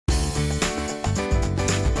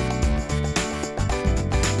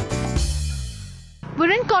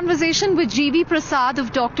brilliant conversation with G.V. Prasad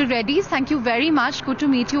of Dr. Reddy's. Thank you very much. Good to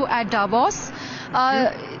meet you at Davos.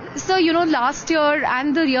 So, last year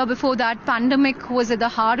and the year before that, pandemic was at the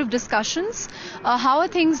heart of discussions. How are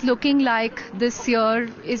things looking like this year?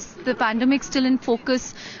 Is the pandemic still in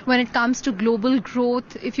focus when it comes to global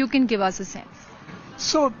growth? If you can give us a sense.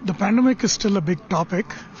 So the pandemic is still a big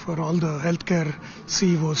topic for all the healthcare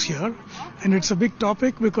CEOs here. And it's a big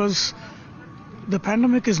topic because the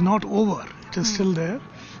pandemic is not over. It is still there.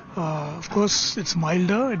 Of course, it's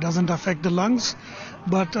milder. It doesn't affect the lungs.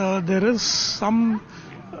 But there is some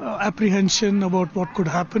apprehension about what could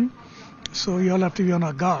happen. So you all have to be on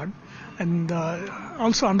our guard. And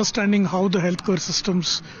also understanding how the healthcare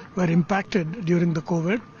systems were impacted during the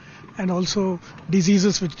COVID. And also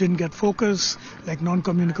diseases which didn't get focus, like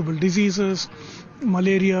non-communicable diseases,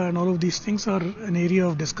 malaria, and all of these things are an area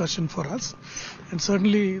of discussion for us. And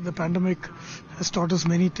certainly the pandemic has taught us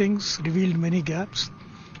many things, revealed many gaps,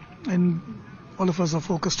 and all of us are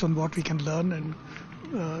focused on what we can learn and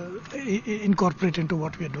incorporate into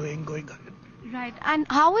what we are doing going ahead. Right. And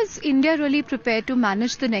how is India really prepared to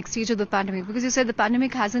manage the next stage of the pandemic? Because you said the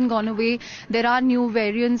pandemic hasn't gone away. There are new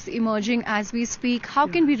variants emerging as we speak. How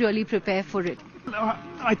can we really prepare for it?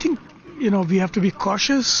 I think, we have to be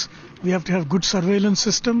cautious. We have to have good surveillance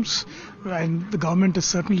systems. And the government is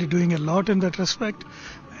certainly doing a lot in that respect.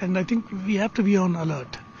 And I think we have to be on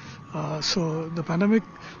alert. So the pandemic,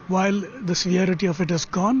 while the severity of it has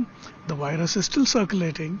gone, the virus is still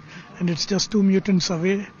circulating, and it's just 2 mutants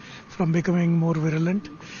away from becoming more virulent.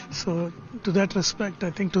 So in that respect, I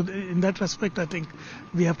think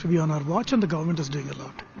we have to be on our watch, and the government is doing a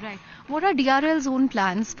lot. Right. What are DRL's own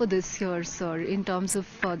plans for this year, sir, in terms of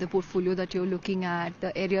the portfolio that you're looking at,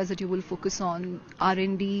 the areas that you will focus on,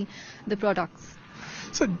 R&D, the products?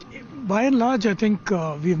 So, by and large, I think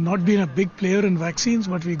we have not been a big player in vaccines,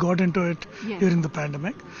 but we got into it during the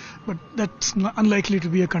pandemic. But that's unlikely to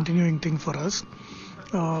be a continuing thing for us.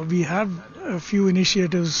 We have a few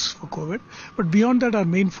initiatives for COVID, but beyond that, our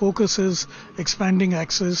main focus is expanding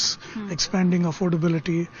access, expanding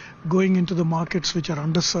affordability, going into the markets which are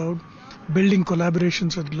underserved, building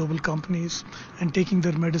collaborations with global companies, and taking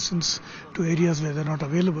their medicines to areas where they're not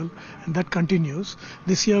available, and that continues.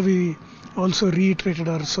 This year we also reiterated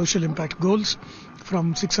our social impact goals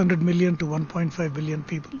from 600 million to 1.5 billion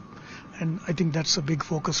people, and I think that's a big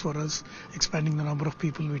focus for us, expanding the number of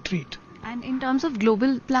people we treat. And in terms of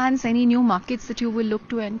global plans, any new markets that you will look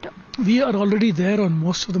to enter? We are already there on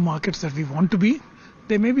most of the markets that we want to be.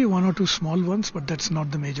 There may be one or two small ones, but that's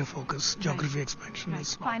not the major focus. Geography expansion is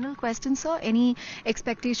small. Final question, sir. Any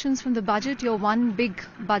expectations from the budget, your one big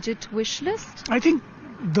budget wish list? I think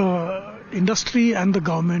the industry and the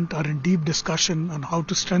government are in deep discussion on how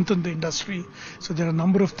to strengthen the industry. So there are a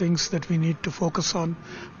number of things that we need to focus on.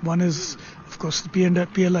 One is, of course, the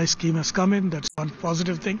PLI scheme has come in. That's one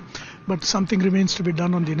positive thing. But something remains to be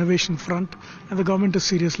done on the innovation front, and the government is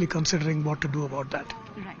seriously considering what to do about that.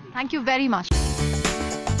 Right. Thank you very much.